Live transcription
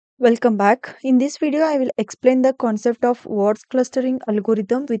Welcome back. In this video, I will explain the concept of words clustering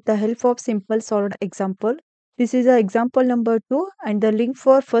algorithm with the help of simple solved example. This is example number 2 and the link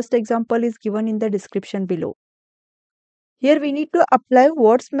for first example is given in the description below. Here we need to apply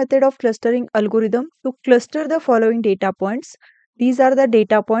words method of clustering algorithm to cluster the following data points. These are the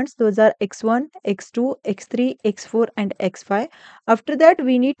data points. Those are x1, x2, x3, x4 and x5. After that,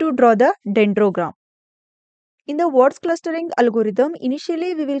 we need to draw the dendrogram. In the words clustering algorithm,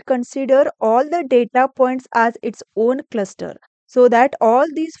 initially we will consider all the data points as its own cluster so that all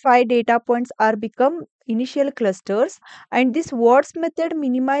these 5 data points are become initial clusters, and this words method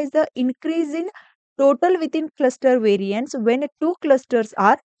minimize the increase in total within cluster variance when two clusters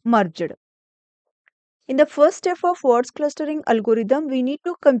are merged. In the first step of words clustering algorithm, we need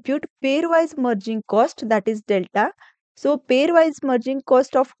to compute pairwise merging cost, that is delta. So pairwise merging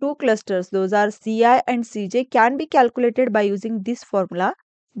cost of two clusters, those are Ci and Cj, can be calculated by using this formula,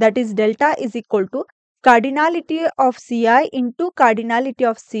 that is delta is equal to cardinality of Ci into cardinality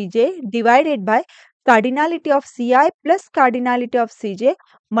of Cj divided by cardinality of Ci plus cardinality of Cj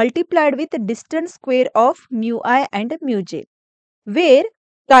multiplied with distance square of mu I and mu j, where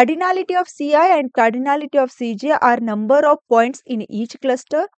cardinality of Ci and cardinality of Cj are number of points in each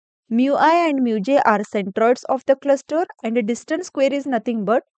cluster, mu I and mu j are centroids of the cluster, and the distance square is nothing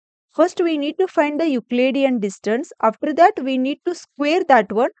but, first we need to find the Euclidean distance, after that we need to square that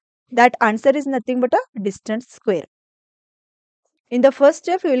one, that answer is nothing but a distance square. In the first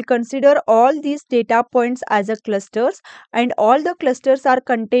step, we will consider all these data points as a clusters, and all the clusters are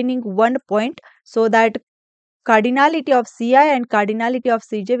containing one point, so that cardinality of Ci and cardinality of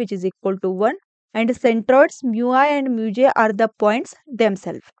Cj which is equal to 1, and centroids mu I and mu j are the points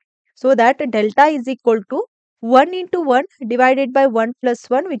themselves. So that delta is equal to 1 into 1 divided by 1 plus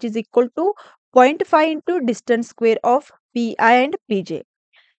 1 which is equal to 0.5 into distance square of Pi and Pj.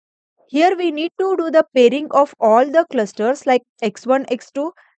 Here we need to do the pairing of all the clusters like x1,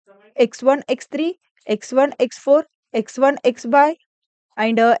 x2, x1, x3, x1, x4, x1, xy,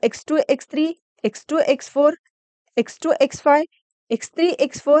 and x2, x3, x2, x4, x2, x5, x3,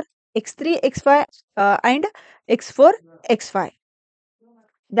 x4, x3, x5, and x4, x5.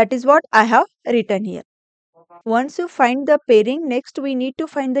 That is what I have written here. Once you find the pairing, next we need to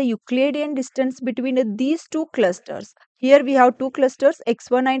find the Euclidean distance between these two clusters. Here we have two clusters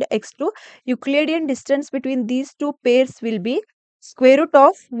x1 and x2. Euclidean distance between these two pairs will be square root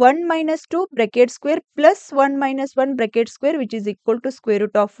of 1 minus 2 bracket square plus 1 minus 1 bracket square which is equal to square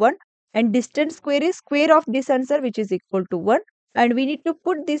root of 1, and distance square is square of this answer which is equal to 1, and we need to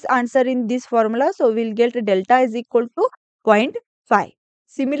put this answer in this formula, so we will get delta is equal to 0.5.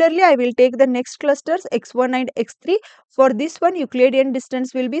 Similarly, I will take the next clusters x1 and x3. For this one, Euclidean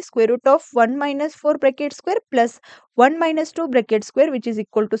distance will be square root of 1 minus 4 bracket square plus 1 minus 2 bracket square which is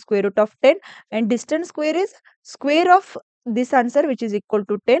equal to square root of 10, and distance square is square of this answer which is equal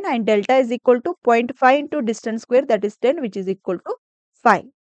to 10, and delta is equal to 0.5 into distance square, that is 10, which is equal to 5.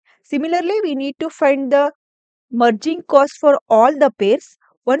 Similarly, we need to find the merging cost for all the pairs.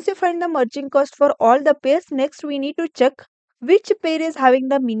 Once you find the merging cost for all the pairs, next we need to check which pair is having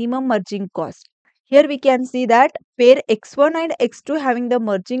the minimum merging cost. Here we can see that pair x1 and x2 having the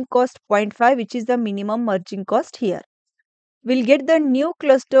merging cost 0.5, which is the minimum merging cost here. We'll get the new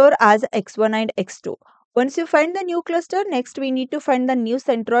cluster as x1 and x2. Once you find the new cluster, next we need to find the new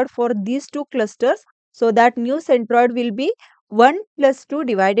centroid for these two clusters. So that new centroid will be 1 plus 2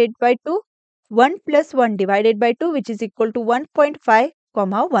 divided by 2, 1 plus 1 divided by 2 which is equal to 1.5,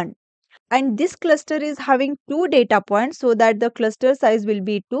 1. And this cluster is having two data points, so that the cluster size will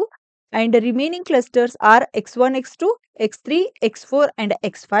be 2, and the remaining clusters are x1, x2, x3, x4 and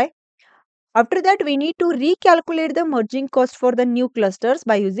x5. After that, we need to recalculate the merging cost for the new clusters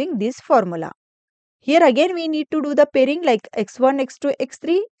by using this formula. Here again we need to do the pairing like x1, x2,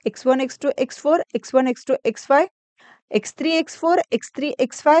 x3, x1, x2, x4, x1, x2, x5, x3, x4, x3,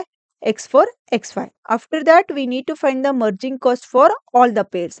 x5, x4, x5. After that, we need to find the merging cost for all the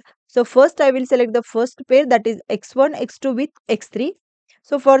pairs. So first I will select the first pair, that is x1, x2 with x3.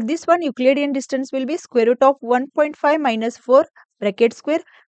 So for this one, Euclidean distance will be square root of 1.5 minus 4 bracket square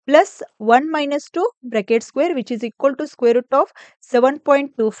plus 1 minus 2 bracket square which is equal to square root of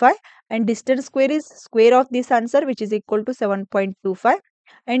 7.25, and distance square is square of this answer which is equal to 7.25,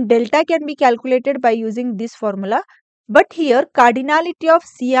 and delta can be calculated by using this formula. But here cardinality of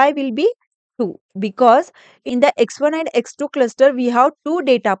Ci will be 2, because in the x1 and x2 cluster we have two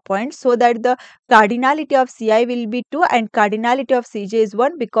data points, so that the cardinality of Ci will be 2 and cardinality of Cj is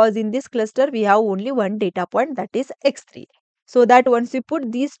 1, because in this cluster we have only one data point, that is x3. So that once you put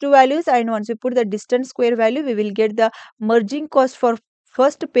these two values and once you put the distance square value, we will get the merging cost for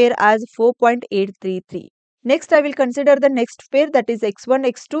first pair as 4.833. Next, I will consider the next pair, that is x1,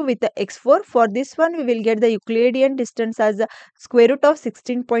 x2 with the x4. For this one, we will get the Euclidean distance as the square root of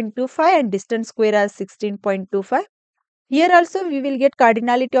 16.25 and distance square as 16.25. Here also we will get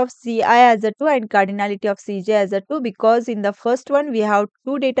cardinality of Ci as a 2 and cardinality of Cj as a 2, because in the first one we have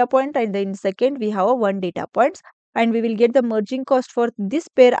 2 data point and in second we have a 1 data points, and we will get the merging cost for this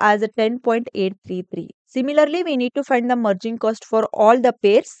pair as a 10.833. Similarly, we need to find the merging cost for all the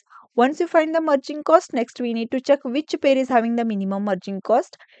pairs. Once you find the merging cost, next we need to check which pair is having the minimum merging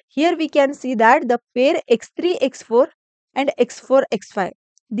cost. Here we can see that the pair x3, x4 and x4, x5.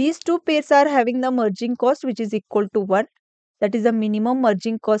 These two pairs are having the merging cost which is equal to 1. That is the minimum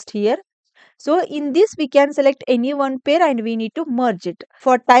merging cost here. So in this we can select any one pair and we need to merge it.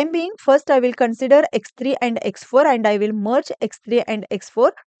 For time being, first I will consider x3 and x4 and I will merge x3 and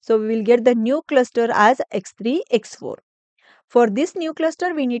x4. So we will get the new cluster as x3, x4. For this new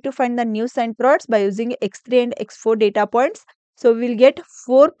cluster, we need to find the new centroids by using x3 and x4 data points. So we will get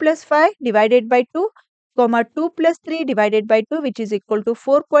 4 plus 5 divided by 2, comma 2 plus 3 divided by 2, which is equal to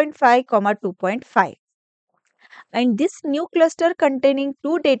 4.5, comma 2.5. And this new cluster containing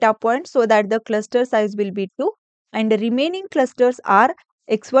 2 data points, so that the cluster size will be 2, and the remaining clusters are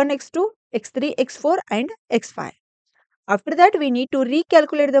x1, x2, x3, x4 and x5. After that, we need to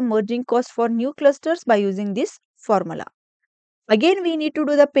recalculate the merging cost for new clusters by using this formula. Again, we need to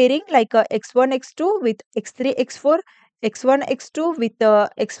do the pairing like x1, x2 with x3, x4, x1, x2 with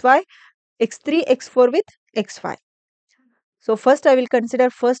x5, x3, x4 with x5. So first I will consider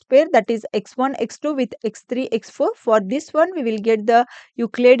first pair, that is x1, x2 with x3, x4. For this one we will get the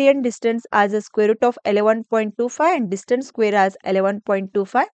Euclidean distance as a square root of 11.25 and distance square as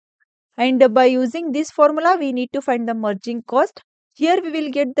 11.25. And by using this formula we need to find the merging cost. Here we will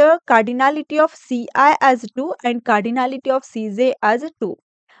get the cardinality of Ci as 2 and cardinality of Cj as 2.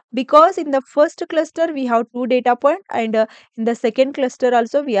 Because in the first cluster we have 2 data points and in the second cluster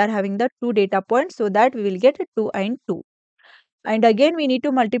also we are having the 2 data points, so that we will get 2 and 2. And again we need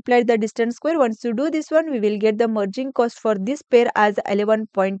to multiply the distance square. Once you do this one, we will get the merging cost for this pair as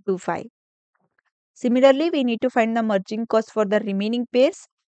 11.25. Similarly, we need to find the merging cost for the remaining pairs.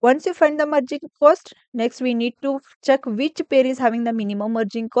 Once you find the merging cost, next we need to check which pair is having the minimum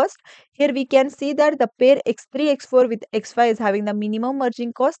merging cost. Here we can see that the pair x3, x4 with x5 is having the minimum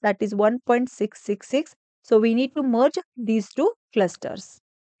merging cost, that is 1.666. So we need to merge these two clusters.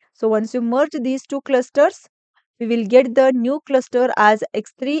 So once you merge these two clusters, we will get the new cluster as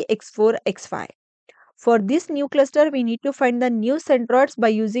x3, x4, x5. For this new cluster, we need to find the new centroids by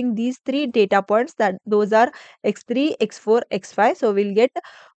using these three data points, that those are x3, x4, x5. So we'll get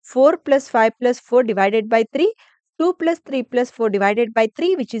 4 plus 5 plus 4 divided by 3, 2 plus 3 plus 4 divided by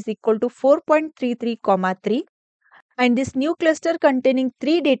 3, which is equal to 4.33, comma 3. And this new cluster containing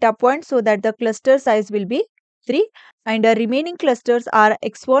 3 data points, so that the cluster size will be 3, and the remaining clusters are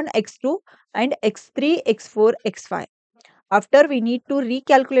x1, x2 and x3, x4, x5. After, we need to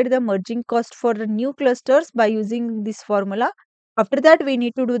recalculate the merging cost for the new clusters by using this formula. After that, we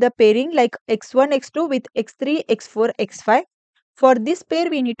need to do the pairing like x1, x2 with x3, x4, x5. For this pair,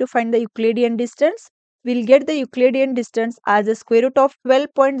 we need to find the Euclidean distance. We'll get the Euclidean distance as a square root of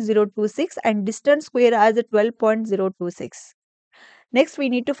 12.026 and distance square as a 12.026. Next, we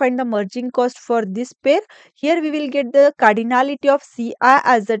need to find the merging cost for this pair. Here we will get the cardinality of Ci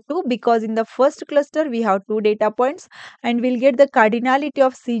as a 2, because in the first cluster we have 2 data points, and we'll get the cardinality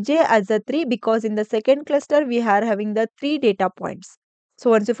of Cj as a 3, because in the second cluster we are having the 3 data points. So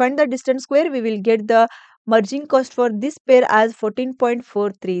once you find the distance square, we will get the merging cost for this pair as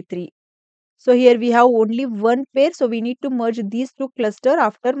 14.433. So here we have only one pair, so we need to merge these two cluster.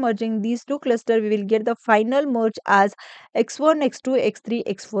 After merging these two cluster, we will get the final merge as x1, x2, x3,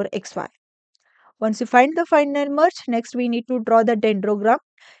 x4, x5. Once you find the final merge, next we need to draw the dendrogram.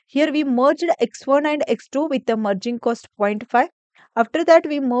 Here we merged x1 and x2 with the merging cost 0.5. After that,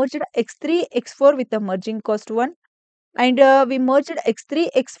 we merged x3, x4 with the merging cost 1. And we merged x3,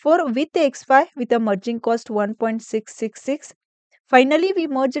 x4 with x5 with a merging cost 1.666. Finally, we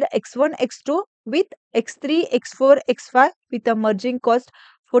merged x1, x2 with x3, x4, x5 with a merging cost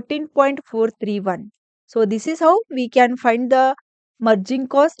 14.431. So this is how we can find the merging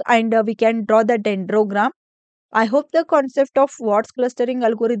cost and we can draw the dendrogram. I hope the concept of Watts clustering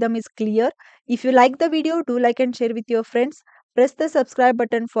algorithm is clear. If you like the video, do like and share with your friends. Press the subscribe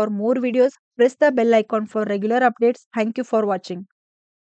button for more videos. Press the bell icon for regular updates. Thank you for watching.